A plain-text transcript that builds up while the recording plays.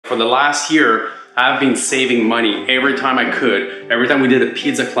For the last year, I've been saving money every time I could. Every time we did a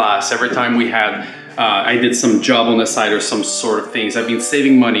pizza class, every time we had, I did some job on the side or some sort of things. I've been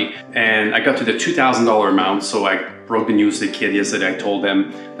saving money and I got to the $2,000 amount. So I broke the news to the kid yesterday. I told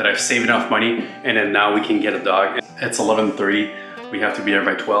them that I've saved enough money and then now we can get a dog. It's 11:30. We have to be there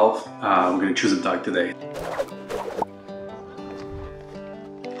by 12. I'm gonna choose a dog today.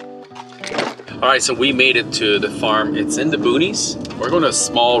 All right, so we made it to the farm. It's in the boonies. We're going to a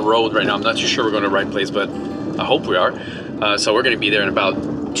small road right now. I'm not too sure we're going to the right place, but I hope we are. So we're going to be there in about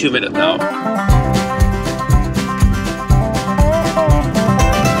 2 minutes now.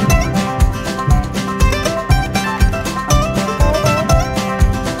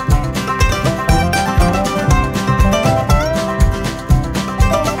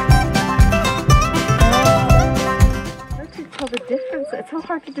 It's so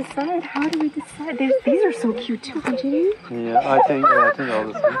hard to decide. How do we decide? These are so cute too, don't you? Yeah, I think all the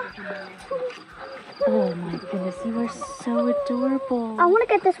same. Oh my goodness, you are so adorable. I want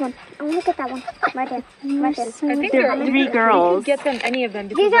to get this one. I want to get that one. Right there. Right there. So I think there are 3 girls. You can get them, any of them.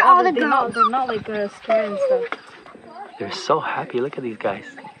 These are all the girls. They're not like scared and stuff. They're so happy. Look at these guys.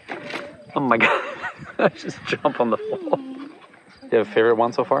 Oh my god. I just jump on the wall. You have a favorite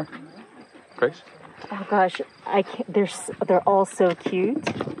one so far? Grace? Oh gosh, I can't. They're all so cute.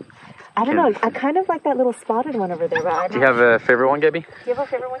 I don't know. I kind of like that little spotted one over there. But do you have a favorite one, Gabby? Do you have a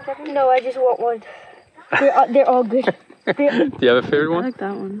favorite one, Gabby? No, I just want one. They're all good. Do you have a favorite one? I like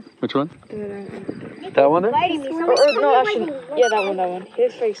that one. Which one? That one there? No, actually, yeah, that one. He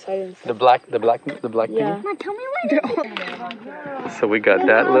was very excited. The black yeah. thingy? Mom, tell me what. So we got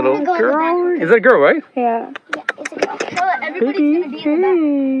that little girl. Is that a girl, right? Yeah, it's a girl. So everybody's gonna be in the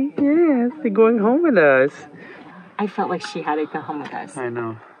back. Yes, they're going home with us. I felt like she had to go home with us. I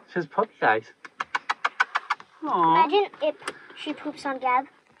know. She's puppy eyes. Aww. Imagine if she poops on Gab.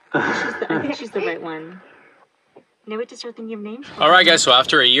 I think she's the right one. Now we have to start thinking of names. All right, guys, so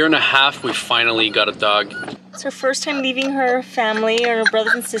after a year and a half, we finally got a dog. It's her first time leaving her family or her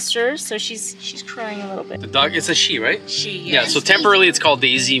brothers and sisters, so she's crying a little bit. The dog, it's a she, right? She, yeah. So temporarily it's called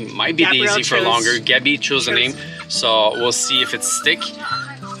Daisy. Might be Gabrielle Daisy for chose. longer. Gabby chose the name. So we'll see if it's stick.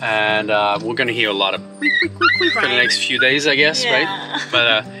 And we're gonna hear a lot of for the next few days, I guess, yeah. right?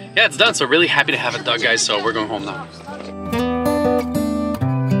 But yeah, it's done. So really happy to have a dog, guys. So we're going home now.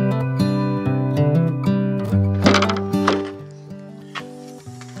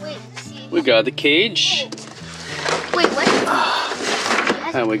 We got the cage. Wait, what?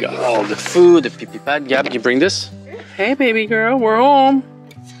 And we got all the food, the pee-pee pad. Gab, you bring this? Hey, baby girl, we're home.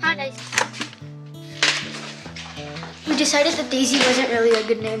 Hi, Daisy. We decided that Daisy wasn't really a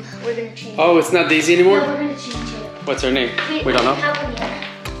good name. We're gonna change it. Oh, it's not Daisy anymore? No, we're gonna change it. What's her name? We don't know.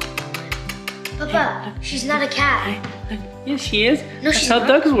 Papa, she's not a cat. Yes, she is. No, That's how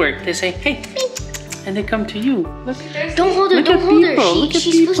dogs work. They say, hey, and they come to you. Look. Don't hold her, Look don't at hold people, her. look at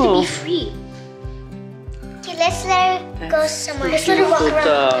She's supposed to people. be free. Okay, let's let her go somewhere. Let's let her walk around.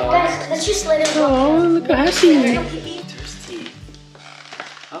 Guys, let's just let her walk Oh, around. look how happy. Thirsty.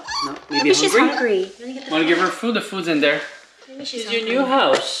 Oh, no. Maybe she's hungry. Want to give her food? The food's in there. Maybe she's It's your new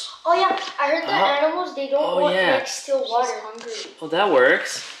house. Oh yeah, I heard the animals, they don't want like still water. Oh, that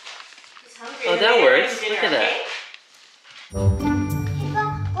works. Oh, that works. Look at that.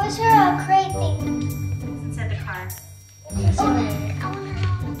 What's her crate thing? It's inside the car.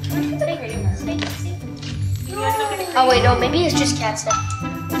 Oh wait, no, maybe it's just cat stuff.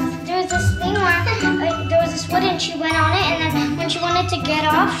 There was this thing where there was this wood and she went on it, and then when she wanted to get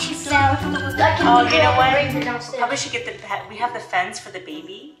off, she fell. Oh, you know what? Probably should get the pet. We have the fence for the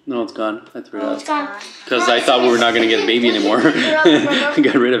baby. No, it's gone. I threw it Oh, it's out. gone. Because I thought we were not going to get a baby anymore. I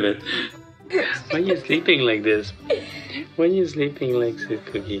got rid of it. Why are you sleeping like this? Why are you sleeping like this,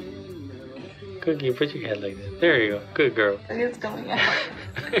 Cookie? Cookie, put your head like this. There you go. Good girl. It's going out.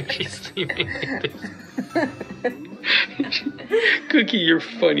 She's sleeping like this. Cookie, you're a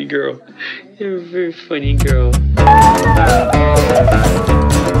funny girl. You're a very funny girl.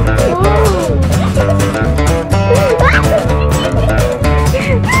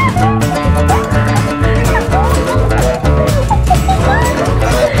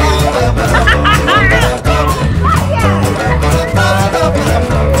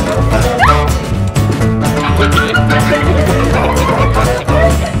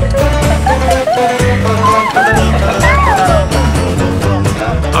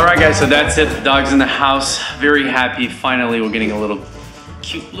 Guys, so that's it. The dog's in the house. Very happy. Finally, we're getting a little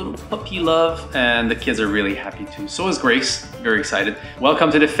cute little puppy love, and the kids are really happy too. So is Grace. Very excited.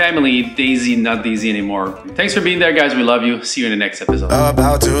 Welcome to the family. Daisy, not Daisy anymore. Thanks for being there, guys. We love you. See you in the next episode.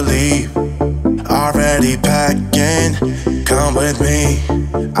 About to leave. already packing. Come with me,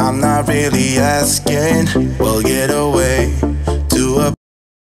 I'm not really asking. We'll get away.